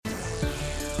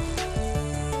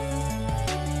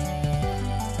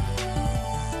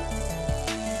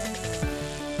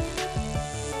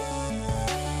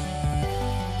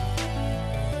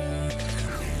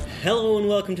Hello and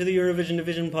welcome to the Eurovision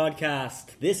Division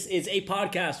podcast. This is a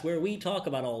podcast where we talk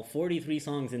about all 43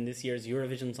 songs in this year's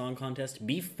Eurovision Song Contest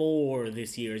before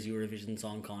this year's Eurovision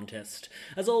Song Contest.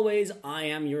 As always, I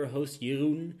am your host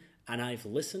Jeroen, and I've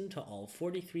listened to all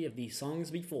 43 of these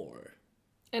songs before.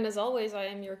 And as always, I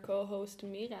am your co-host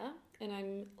Mira, and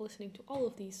I'm listening to all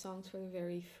of these songs for the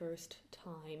very first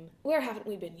time. Where haven't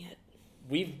we been yet?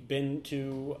 We've been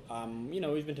to,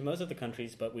 we've been to most of the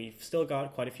countries, but we've still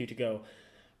got quite a few to go.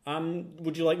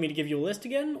 Would you like me to give you a list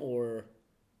again, or?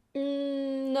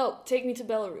 No, take me to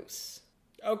Belarus.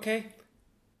 Okay.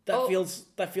 That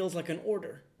feels like an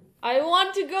order. I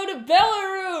want to go to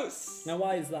Belarus! Now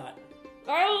why is that?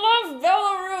 I love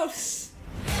Belarus!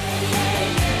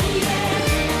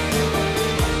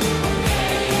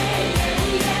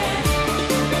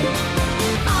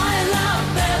 I love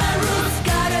Belarus,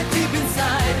 got it deep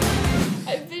inside.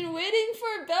 I've been waiting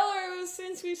for Belarus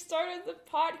since we started the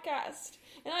podcast.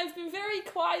 And I've been very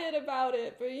quiet about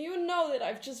it, but you know that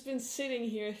I've just been sitting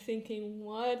here thinking,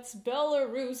 what's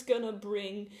Belarus gonna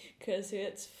bring? Because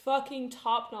it's fucking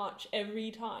top-notch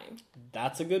every time.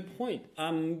 That's a good point.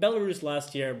 Belarus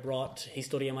last year brought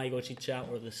Historia Mojego Życia,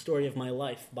 or The Story of My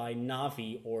Life, by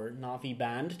Navi, or Navi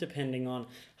Band, depending on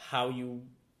how you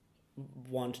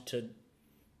want to...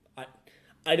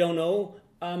 I don't know.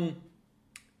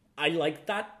 I liked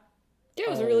that. Yeah, it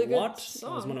was a really good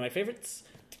song. It was one of my favorites.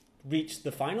 Reached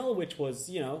the final, which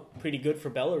was, pretty good for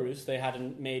Belarus. They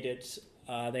hadn't made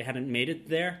it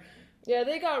there. Yeah,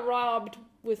 they got robbed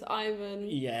with Ivan.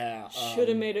 Yeah. Should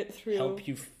have made it through. Help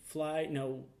You Fly?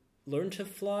 No, Learn to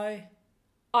Fly?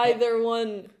 Either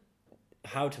one.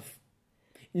 How to...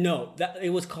 No,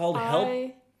 it was called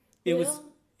Help... It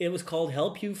was called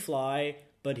Help You Fly,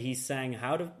 but he sang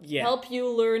How to... Yeah. Help You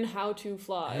Learn How to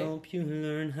Fly. Help You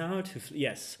Learn How to...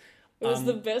 Yes. It was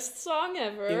the best song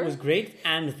ever. It was great,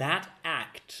 and that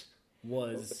act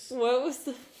was... What was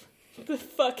the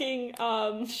fucking,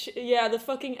 the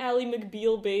fucking Ally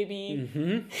McBeal baby.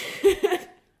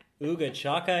 Mm-hmm. Ooga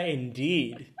chaka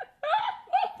indeed.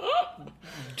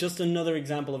 Just another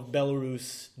example of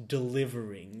Belarus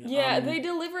delivering. Yeah, they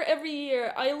deliver every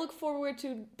year. I look forward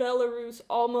to Belarus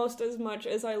almost as much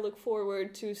as I look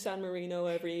forward to San Marino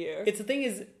every year. The thing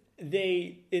is...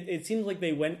 It seems like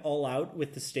they went all out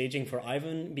with the staging for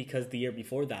Ivan, because the year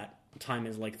before that, Time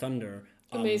Is Like Thunder.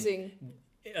 Amazing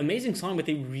song, but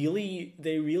they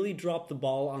really dropped the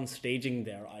ball on staging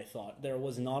there, I thought. There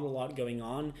was not a lot going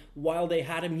on, while they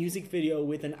had a music video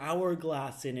with an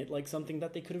hourglass in it, like something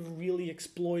that they could have really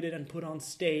exploited and put on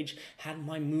stage, had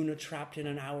Maimuna trapped in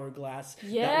an hourglass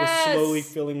that was slowly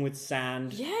filling with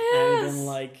sand. Yes! And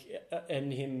then,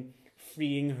 and him...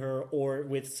 freeing her, or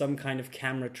with some kind of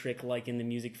camera trick like in the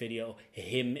music video,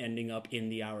 him ending up in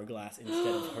the hourglass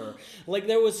instead of her. Like,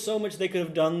 there was so much they could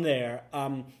have done there,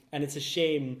 and it's a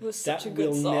shame that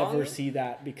we'll never see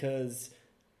that, because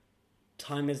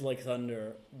Time Is Like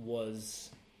Thunder was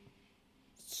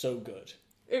so good.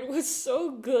 It was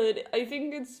so good. I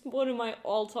think it's one of my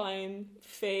all-time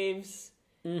faves.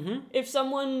 Mm-hmm. If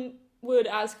someone would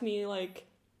ask me, like,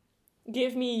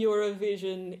 give me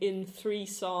Eurovision in 3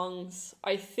 songs,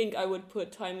 I think I would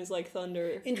put Time Is Like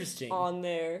Thunder on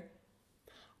there.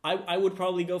 I would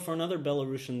probably go for another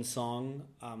Belarusian song.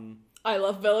 I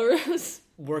love Belarus.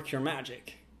 Work Your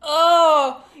Magic.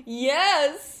 Oh,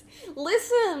 yes!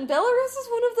 Listen, Belarus is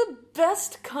one of the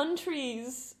best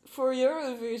countries for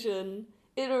Eurovision.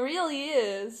 It really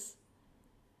is.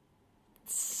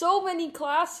 So many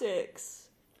classics.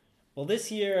 Well, this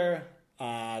year...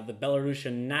 the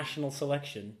Belarusian national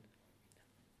selection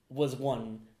was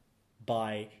won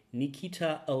by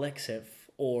Nikita Alexev,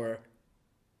 or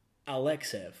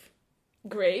Alexev.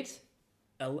 Great.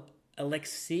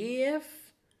 Alexeyev?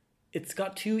 It's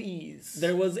got 2 E's.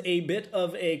 There was a bit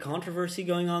of a controversy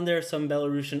going on there. Some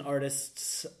Belarusian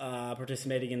artists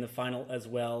participating in the final as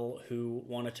well, who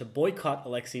wanted to boycott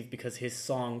Alexeyev because his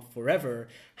song Forever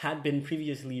had been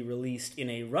previously released in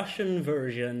a Russian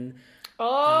version.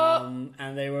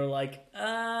 And they were like,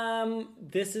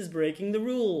 this is breaking the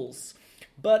rules.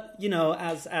 But,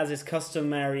 as is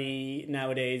customary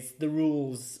nowadays, the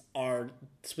rules are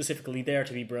specifically there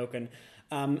to be broken.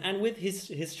 And with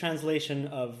his translation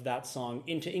of that song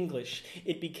into English,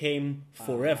 it became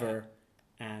Forever,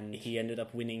 and he ended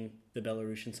up winning the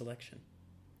Belarusian selection.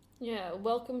 Yeah,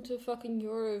 welcome to fucking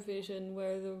Eurovision,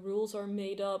 where the rules are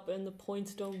made up and the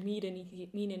points don't mean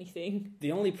anything.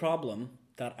 The only problem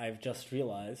that I've just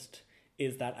realized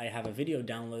is that I have a video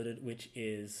downloaded which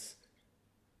is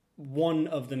one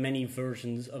of the many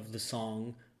versions of the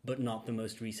song, but not the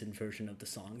most recent version of the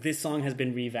song. This song has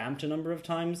been revamped a number of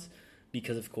times,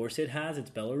 because of course it has,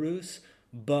 it's Belarus,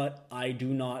 but I do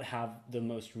not have the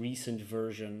most recent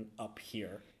version up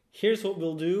here. Here's what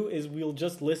we'll do is we'll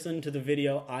just listen to the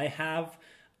video I have.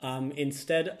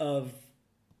 Instead of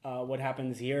what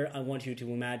happens here, I want you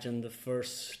to imagine the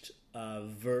first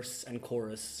verse and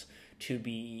chorus to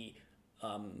be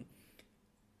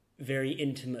very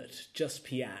intimate, just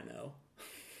piano.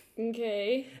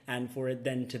 Okay. And for it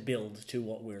then to build to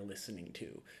what we're listening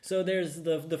to. So there's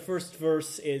the first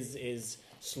verse is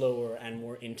slower and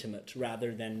more intimate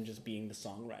rather than just being the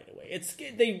song right away.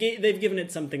 They've given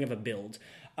it something of a build.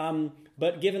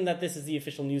 But given that this is the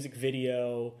official music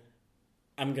video,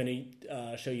 I'm going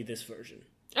to show you this version.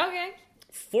 Okay.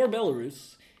 For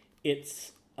Belarus,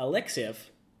 it's Alexiev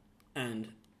and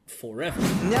Forever.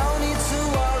 No need to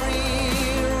worry,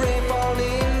 rain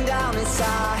falling down. It's a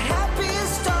happy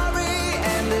story,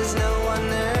 and there's no one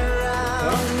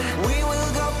around. We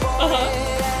will go for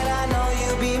it, and I know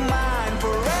you'll be mine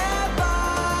forever.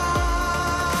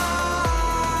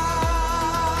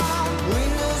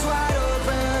 Windows wide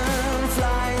open,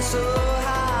 flying so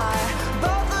high.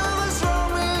 Both of us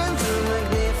roaming through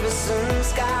magnificent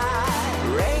sky.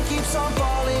 Rain keeps on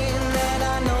falling, and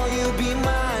I know you'll be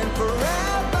mine forever.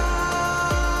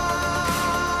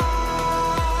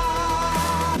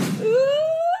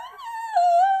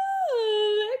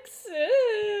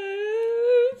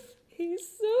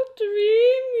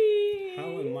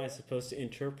 Supposed to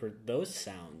interpret those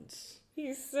sounds.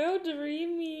 He's so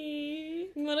dreamy.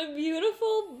 What a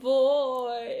beautiful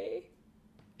boy.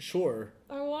 Sure.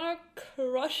 I want to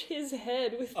crush his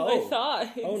head with my thighs.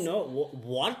 Oh no!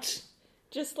 What?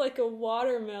 Just like a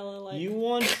watermelon. Like you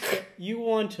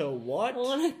want to what? I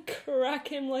want to crack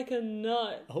him like a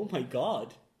nut. Oh my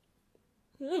god!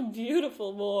 What a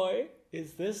beautiful boy.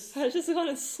 Is this? I just want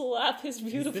to slap his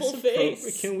beautiful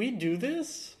face. Can we do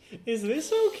this? Is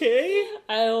this okay?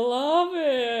 I love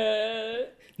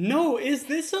it. No, is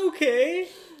this okay?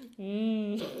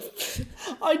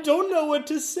 I don't know what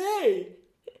to say.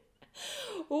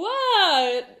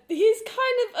 What? He's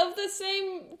kind of the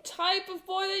same type of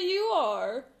boy that you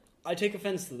are. I take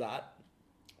offense to that.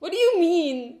 What do you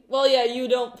mean? Well, yeah, you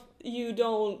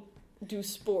don't do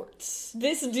sports.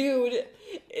 This dude,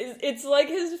 it's like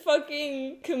his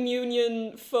fucking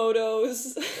communion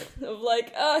photos of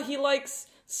like, he likes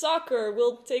soccer,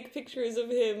 we'll take pictures of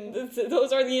him.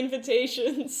 Those are the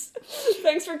invitations.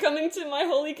 Thanks for coming to my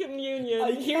Holy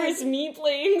Communion. Here is me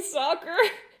playing soccer.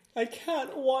 I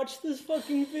can't watch this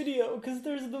fucking video because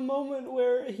there's the moment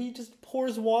where he just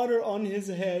pours water on his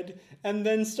head and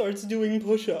then starts doing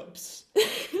push-ups.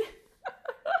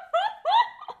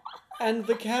 And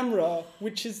the camera,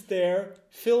 which is there,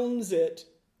 films it.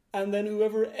 And then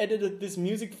whoever edited this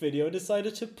music video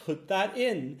decided to put that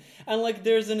in. And, like,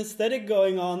 there's an aesthetic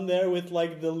going on there with,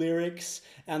 like, the lyrics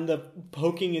and the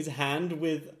poking his hand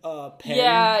with a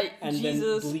pen and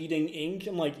Jesus. Then bleeding ink.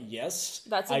 I'm like, yes,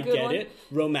 that's a I good get one. it.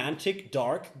 Romantic,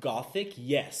 dark, gothic,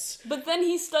 yes. But then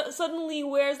he suddenly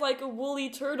wears, like, a woolly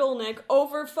turtleneck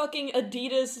over fucking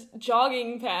Adidas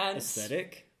jogging pants.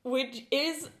 Aesthetic? Which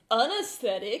is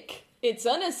unaesthetic. It's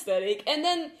unaesthetic. And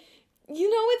then... You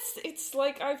know, it's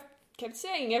like I've kept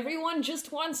saying, everyone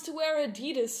just wants to wear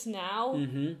Adidas now.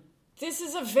 Mm-hmm. This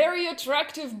is a very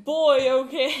attractive boy,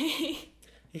 okay?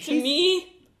 To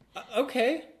me.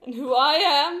 Okay. And who I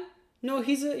am. No,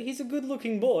 he's a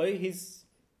good-looking boy.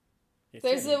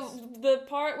 There's the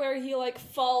part where he, like,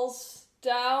 falls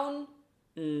down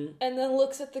and then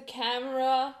looks at the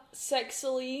camera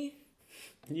sexily.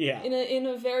 Yeah. In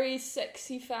a very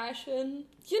sexy fashion.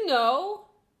 You know...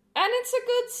 And it's a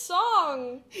good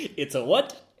song. It's a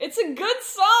what? It's a good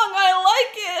song. I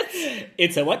like it.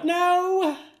 It's a what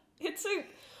now? It's a...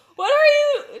 What are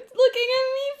you looking at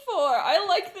me for? I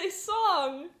like this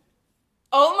song.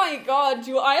 Oh my god,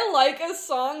 do I like a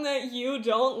song that you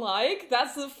don't like?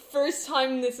 That's the first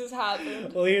time this has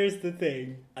happened. Well, here's the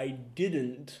thing. I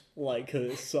didn't like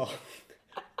this song.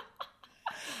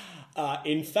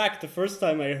 In fact, the first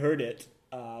time I heard it,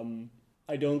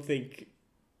 I don't think...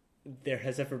 there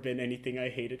has ever been anything I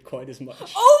hated quite as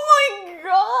much. Oh my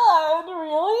god,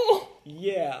 really?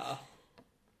 Yeah.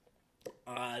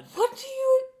 What do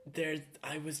you...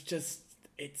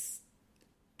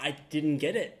 I didn't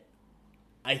get it.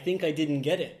 I think I didn't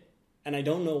get it. And I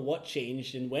don't know what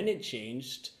changed and when it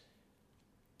changed.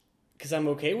 Because I'm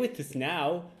okay with this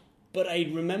now. But I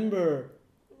remember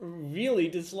really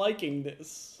disliking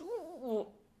this.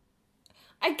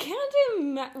 I can't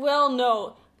imagine... Well,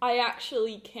 no. I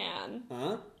actually can.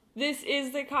 Huh? This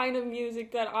is the kind of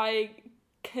music that I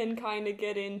can kind of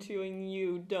get into and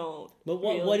you don't. But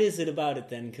what is it about it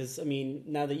then? Because I mean,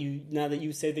 now that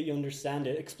you say that you understand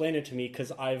it, explain it to me.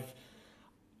 Because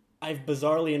I've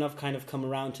bizarrely enough kind of come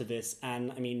around to this,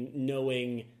 and I mean,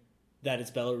 knowing that it's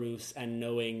Belarus and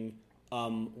knowing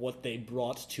what they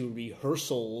brought to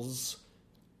rehearsals.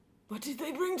 What did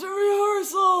they bring to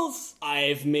rehearsals?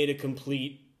 I've made a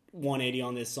complete 180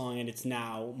 on this song, and it's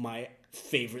now my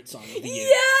favorite song of the year.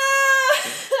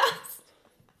 Yes!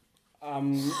 Oh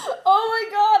my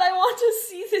god, I want to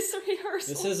see this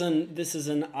rehearsal. This is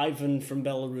an Ivan from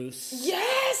Belarus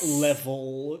Yes!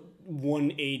 level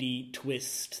 180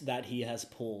 twist that he has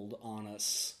pulled on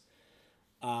us.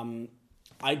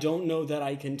 I don't know that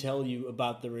I can tell you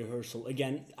about the rehearsal.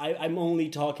 Again, I'm only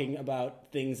talking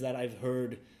about things that I've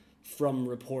heard from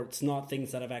reports, not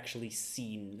things that I've actually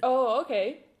seen. Oh,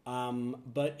 okay.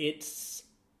 But it's...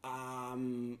 I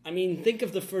mean, think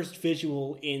of the first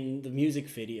visual in the music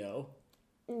video.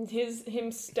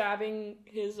 Him stabbing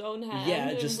his own hand.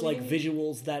 Yeah, just like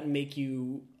visuals that make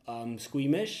you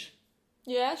squeamish.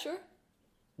 Yeah, sure.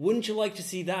 Wouldn't you like to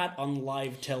see that on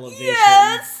live television?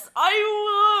 Yes,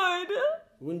 I would.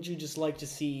 Wouldn't you just like to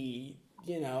see,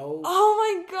 you know, oh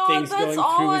my god, things that's going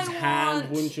all through I his hand?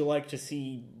 want. Wouldn't you like to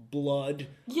see blood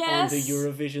Yes. on the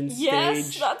Eurovision stage?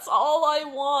 Yes, that's all I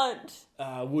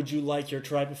want. Would you like your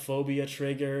trypophobia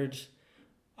triggered?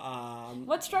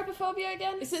 What's trypophobia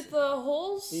again? Is it the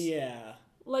holes? Yeah.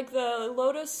 Like the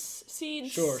lotus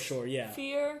seeds? Sure, yeah.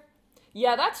 Fear?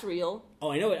 Yeah, that's real.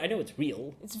 Oh, I know it's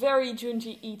real. It's very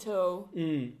Junji Ito.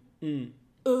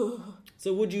 Ugh.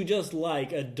 So would you just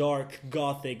like a dark,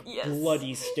 gothic, Yes.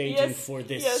 bloody staging for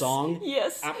this song?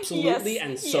 Yes. Absolutely, yes,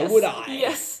 and so yes, would I.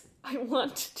 Yes. I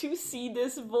want to see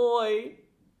this boy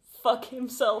fuck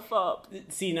himself up.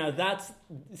 See,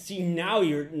 now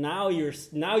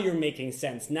you're making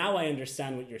sense. Now I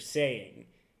understand what you're saying.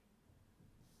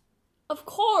 Of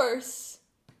course.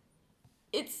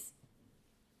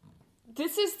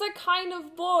 This is the kind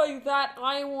of boy that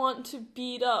I want to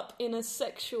beat up in a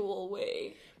sexual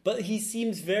way. But he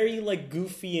seems very like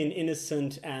goofy and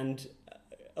innocent and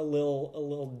a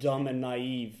little dumb and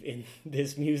naive in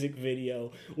this music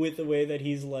video with the way that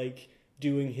he's like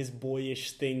doing his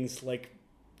boyish things, like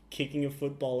kicking a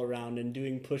football around and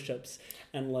doing push-ups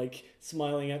and like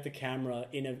smiling at the camera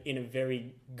in a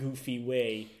very goofy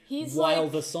way. While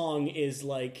the song is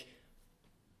like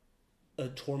a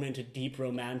tormented, deep,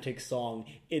 romantic song.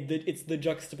 It's the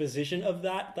juxtaposition of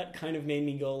that kind of made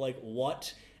me go like,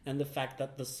 what? And the fact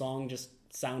that the song just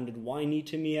sounded whiny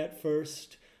to me at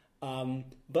first.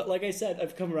 But like I said,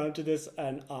 I've come around to this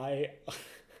and I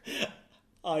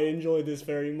enjoy this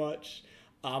very much.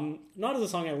 Not as a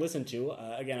song I listen to.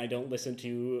 Again, I don't listen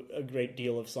to a great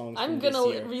deal of songs I'm from gonna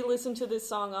this year. re-listen to this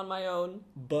song on my own.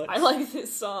 But I like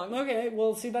this song. Okay,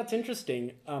 well, see, that's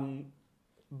interesting.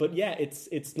 But yeah,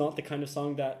 it's not the kind of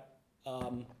song that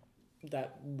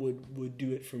that would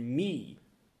do it for me.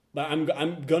 But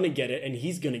I'm gonna get it, and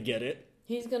he's gonna get it.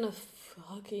 He's gonna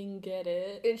fucking get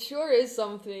it. It sure is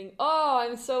something. Oh,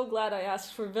 I'm so glad I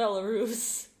asked for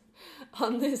Belarus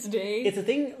on this day. It's a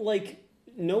thing, like,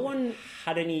 no one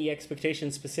had any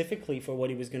expectations specifically for what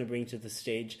he was going to bring to the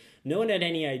stage. No one had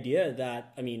any idea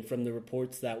that, I mean, from the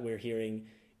reports that we're hearing,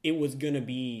 it was going to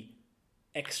be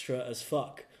extra as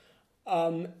fuck.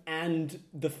 And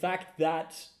the fact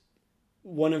that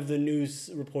one of the news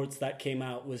reports that came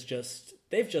out was just,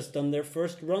 they've just done their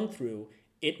first run-through.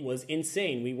 It was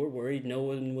insane. We were worried no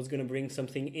one was going to bring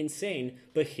something insane,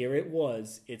 but here it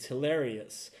was. It's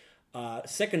hilarious.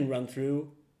 Second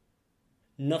run-through,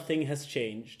 nothing has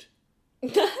changed.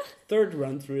 Third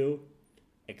run-through,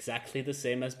 exactly the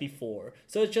same as before.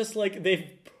 So it's just like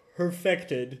they've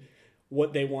perfected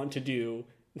what they want to do.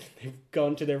 They've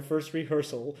gone to their first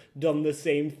rehearsal, done the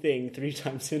same thing 3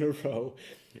 times in a row,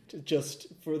 just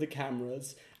for the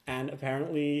cameras, and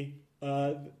apparently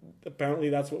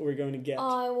that's what we're going to get.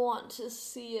 I want to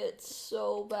see it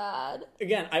so bad.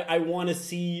 Again, I want to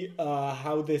see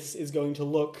how this is going to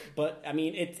look, but I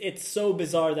mean, it's so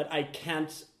bizarre that I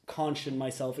can't caution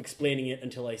myself explaining it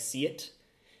until I see it.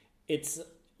 It's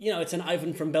an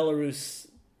Ivan from Belarus.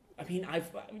 I mean,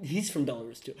 he's from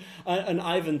Belarus too. An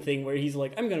Ivan thing where he's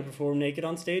like, I'm going to perform naked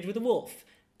on stage with a wolf.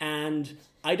 And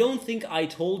I don't think I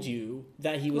told you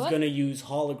that he was going to use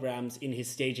holograms in his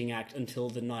staging act until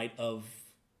the night of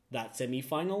that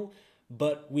semifinal.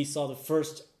 But we saw the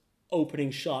first opening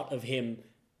shot of him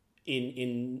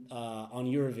on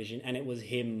Eurovision, and it was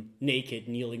him naked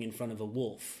kneeling in front of a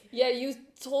wolf. Yeah, you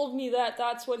told me that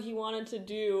that's what he wanted to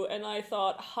do, and I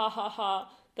thought, ha ha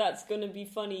ha, that's gonna be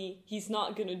funny. He's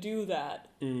not gonna do that.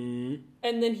 And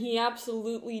then he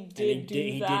absolutely did do that.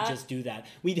 He did just do that.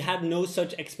 We'd had no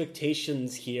such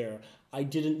expectations here. I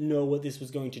didn't know what this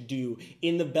was going to do.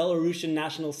 In the Belarusian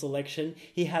national selection,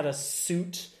 he had a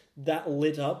suit that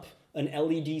lit up an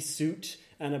LED suit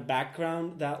and a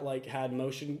background that like had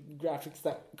motion graphics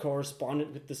that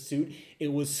corresponded with the suit,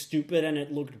 it was stupid and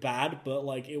it looked bad, but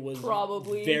like it was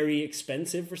Probably very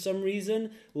expensive for some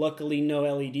reason. Luckily no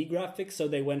LED graphics, so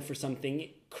they went for something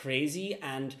crazy,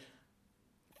 and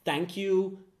thank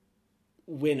you,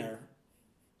 winner.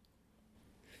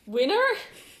 Winner?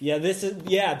 Yeah, this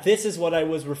is what I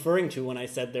was referring to when I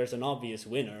said there's an obvious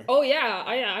winner. Oh yeah,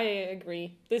 I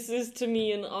agree. This is to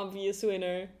me an obvious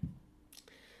winner.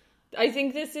 I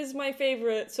think this is my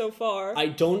favorite so far. I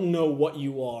don't know what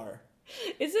you are.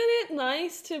 Isn't it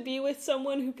nice to be with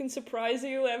someone who can surprise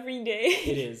you every day?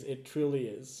 It is. It truly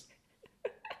is.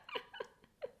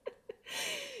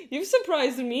 You've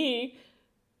surprised me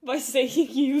by saying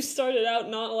you started out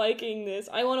not liking this.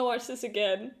 I want to watch this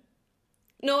again.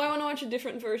 No, I want to watch a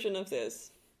different version of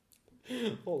this.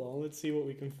 Hold on, let's see what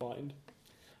we can find.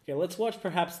 Okay, let's watch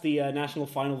perhaps the national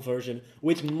final version,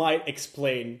 which might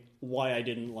explain why I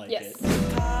didn't like it.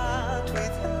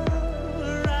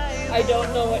 I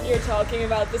don't know what you're talking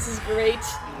about. This is great.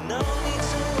 No need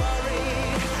to worry.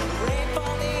 Rain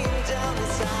falling down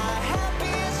is our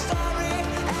happiest story,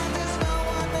 and there's no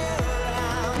one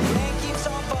around. Rain keeps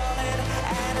on falling,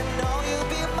 and I know you'll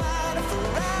be mine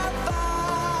forever.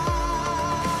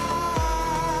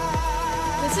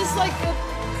 This is like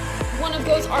one of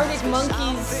those Arctic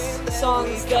Monkeys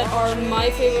songs that are my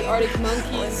favorite Arctic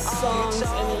Monkeys songs,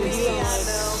 and you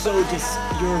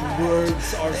Your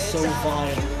words are so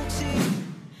vile.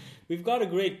 We've got a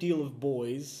great deal of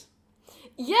boys.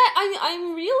 Yeah,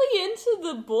 I'm really into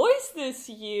the boys this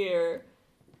year,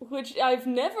 which I've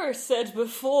never said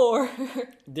before.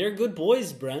 They're good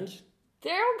boys, Brent.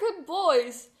 They're good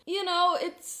boys. You know,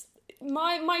 it's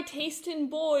my taste in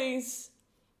boys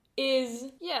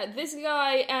is, this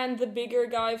guy and the bigger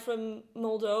guy from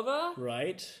Moldova.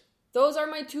 Right. Those are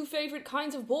my two favorite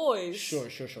kinds of boys. Sure.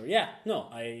 Yeah, no,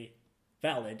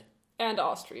 valid. And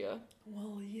Austria.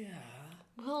 Well, yeah.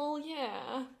 Well,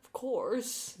 yeah, of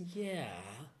course. Yeah.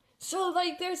 So,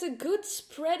 like, there's a good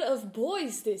spread of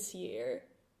boys this year.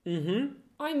 Mm-hmm.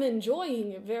 I'm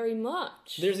enjoying it very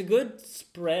much. There's a good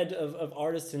spread of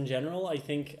artists in general. I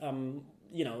think,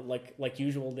 like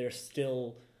usual, there's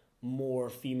still more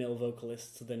female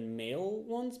vocalists than male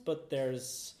ones, but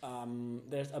there's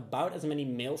about as many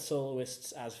male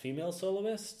soloists as female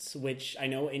soloists, which I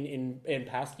know in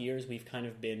past years we've kind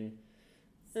of been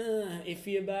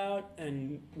iffy about,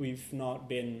 and we've not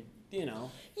been,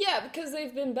 Yeah, because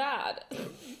they've been bad.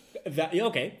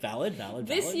 Okay, valid.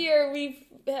 This year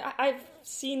I've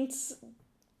seen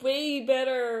way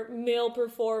better male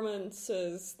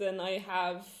performances than I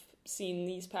have seen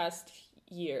these past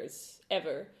years,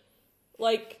 ever.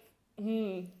 Like,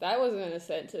 that wasn't a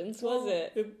sentence, was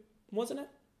it? Wasn't it?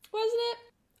 Wasn't it?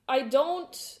 I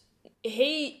don't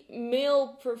hate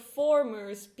male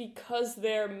performers because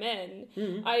they're men.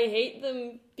 Mm-hmm. I hate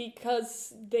them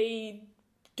because they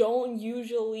don't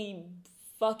usually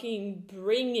fucking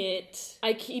bring it.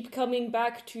 I keep coming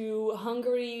back to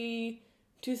Hungary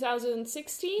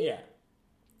 2016. Yeah.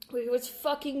 It was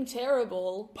fucking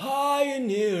terrible.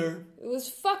 Pioneer. It was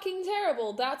fucking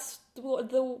terrible. That's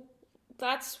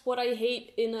what I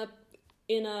hate in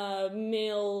a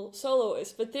male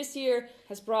soloist. But this year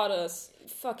has brought us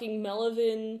fucking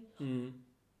Melvin,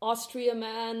 Austria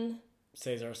Man,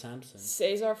 Cesar Sampson,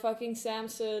 Cesar fucking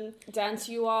Sampson, Dance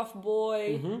You Off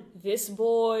Boy, This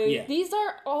Boy. Yeah. These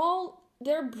are all,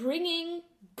 they're bringing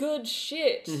good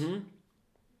shit.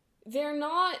 They're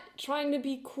not trying to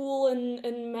be cool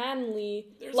and manly.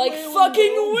 There's like Waylon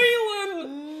fucking Bones.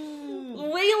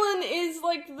 Waylon! Waylon is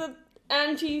like the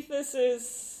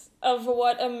antithesis of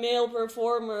what a male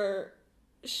performer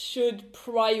should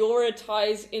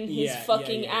prioritize in his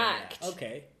fucking act. Yeah.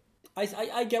 Okay.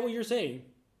 I get what you're saying.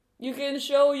 You can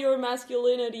show your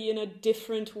masculinity in a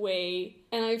different way,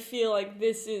 and I feel like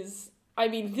this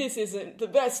isn't the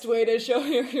best way to show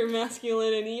your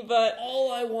masculinity, but...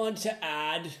 All I want to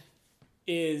add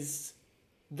is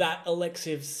that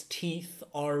Alexiev's teeth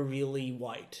are really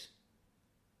white.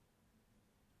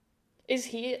 Is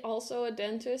he also a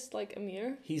dentist like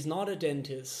Amir? He's not a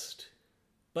dentist,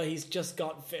 but he's just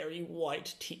got very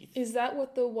white teeth. Is that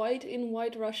what the white in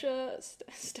White Russia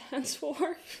stands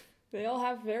for? They all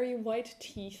have very white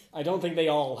teeth. I don't think they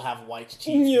all have white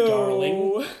teeth,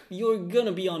 darling. You're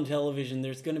gonna be on television,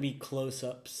 there's gonna be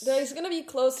close-ups. There's gonna be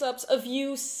close-ups of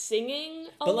you singing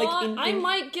a lot. I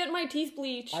might get my teeth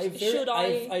bleached, I've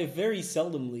very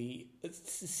seldomly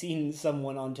seen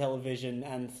someone on television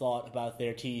and thought about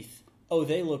their teeth, oh,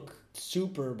 they look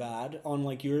super bad on,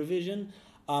 like, Eurovision.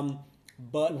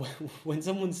 But when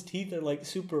someone's teeth are like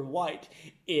super white,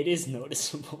 it is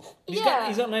noticeable. He's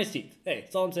got nice teeth. Hey,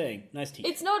 that's all I'm saying. Nice teeth.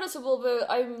 It's noticeable, but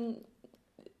I'm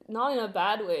not in a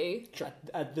bad way.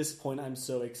 At this point, I'm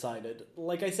so excited.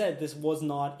 Like I said, this was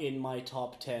not in my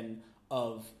top 10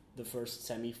 of the first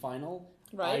semi-final.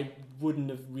 Right. I wouldn't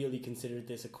have really considered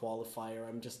this a qualifier.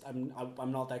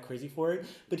 I'm not that crazy for it.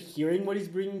 But hearing what he's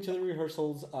bringing to the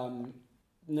rehearsals,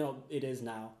 no, it is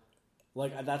now.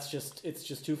 Like, it's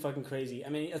just too fucking crazy. I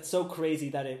mean, it's so crazy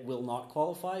that it will not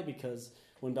qualify, because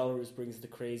when Belarus brings the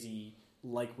crazy,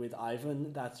 like with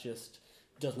Ivan, that's just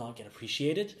does not get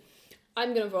appreciated.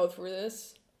 I'm gonna vote for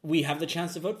this. We have the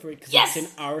chance to vote for it, because Yes!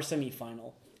 it's in our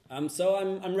semi-final. So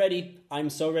I'm ready. I'm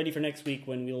so ready for next week,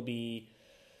 when we'll be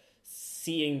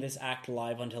seeing this act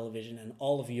live on television, and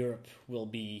all of Europe will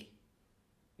be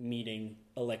meeting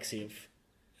Alexiev,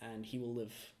 and he will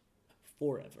live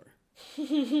forever.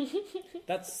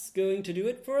 That's going to do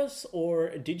it for us,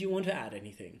 or did you want to add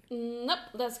anything? Nope,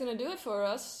 that's gonna do it for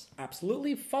us.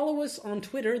 Absolutely. Follow us on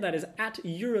Twitter, that is at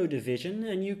Eurodivision,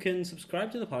 and you can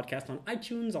subscribe to the podcast on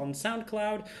iTunes, on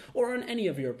SoundCloud, or on any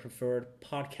of your preferred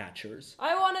podcatchers.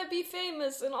 I want to be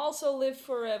famous and also live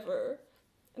forever.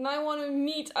 And I want to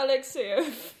meet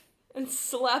Alexeyev and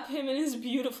slap him in his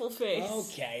beautiful face.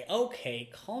 Okay,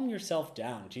 calm yourself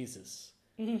down, Jesus.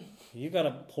 You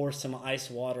gotta pour some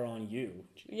ice water on you.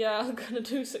 Yeah, I'm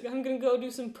gonna go do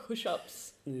some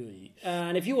push-ups.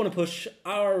 And if you want to push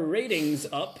our ratings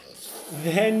up,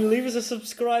 then leave us a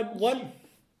subscribe. What?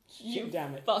 You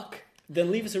damn it. fuck.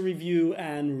 Then leave us a review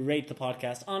and rate the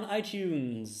podcast on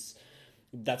iTunes.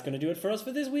 That's gonna do it for us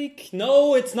for this week.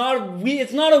 No, it's not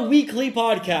a weekly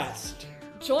podcast.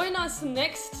 Join us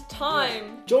next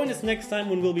time. Join us next time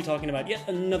when we'll be talking about yet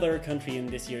another country in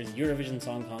this year's Eurovision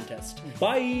Song Contest.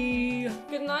 Bye!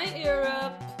 Good night,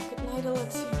 Europe. Good night,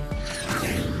 Alexei.